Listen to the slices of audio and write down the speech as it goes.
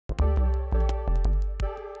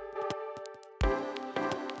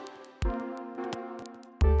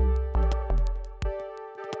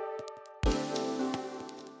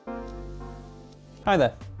Hi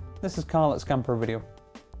there, this is Carl at ScanPro Video,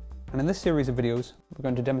 and in this series of videos we're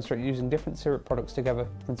going to demonstrate using different Syrp products together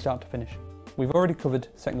from start to finish. We've already covered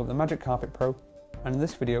setting up the Magic Carpet Pro, and in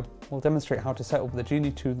this video we'll demonstrate how to set up the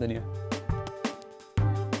Genie 2 Linear.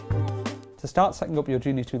 To start setting up your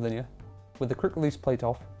Genie 2 Linear, with the quick release plate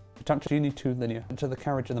off, attach Genie 2 Linear to the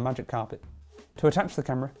carriage of the Magic Carpet. To attach the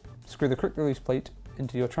camera, screw the quick release plate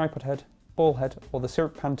into your tripod head, ball head or the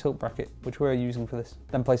Syrp pan tilt bracket which we are using for this.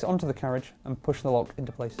 Then place it onto the carriage and push the lock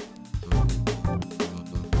into place.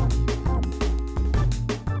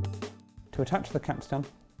 To attach the capstan,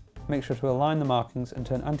 make sure to align the markings and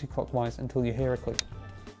turn anti-clockwise until you hear a click.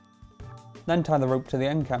 Then tie the rope to the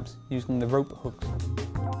end caps using the rope hooks.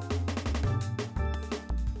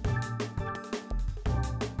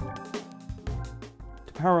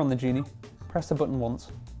 To power on the Genie, press the button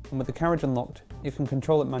once, and with the carriage unlocked, you can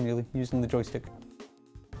control it manually using the joystick.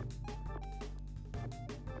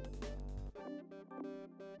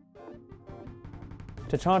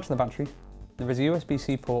 To charge the battery, there is a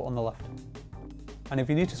USB-C port on the left. And if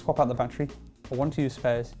you need to swap out the battery, or want to use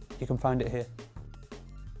spares, you can find it here.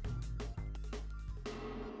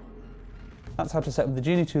 That's how to set up the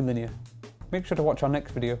Genie 2 Linear. Make sure to watch our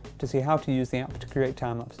next video to see how to use the app to create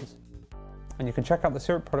time lapses. And you can check out the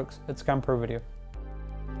Syrp products at ScanPro Video.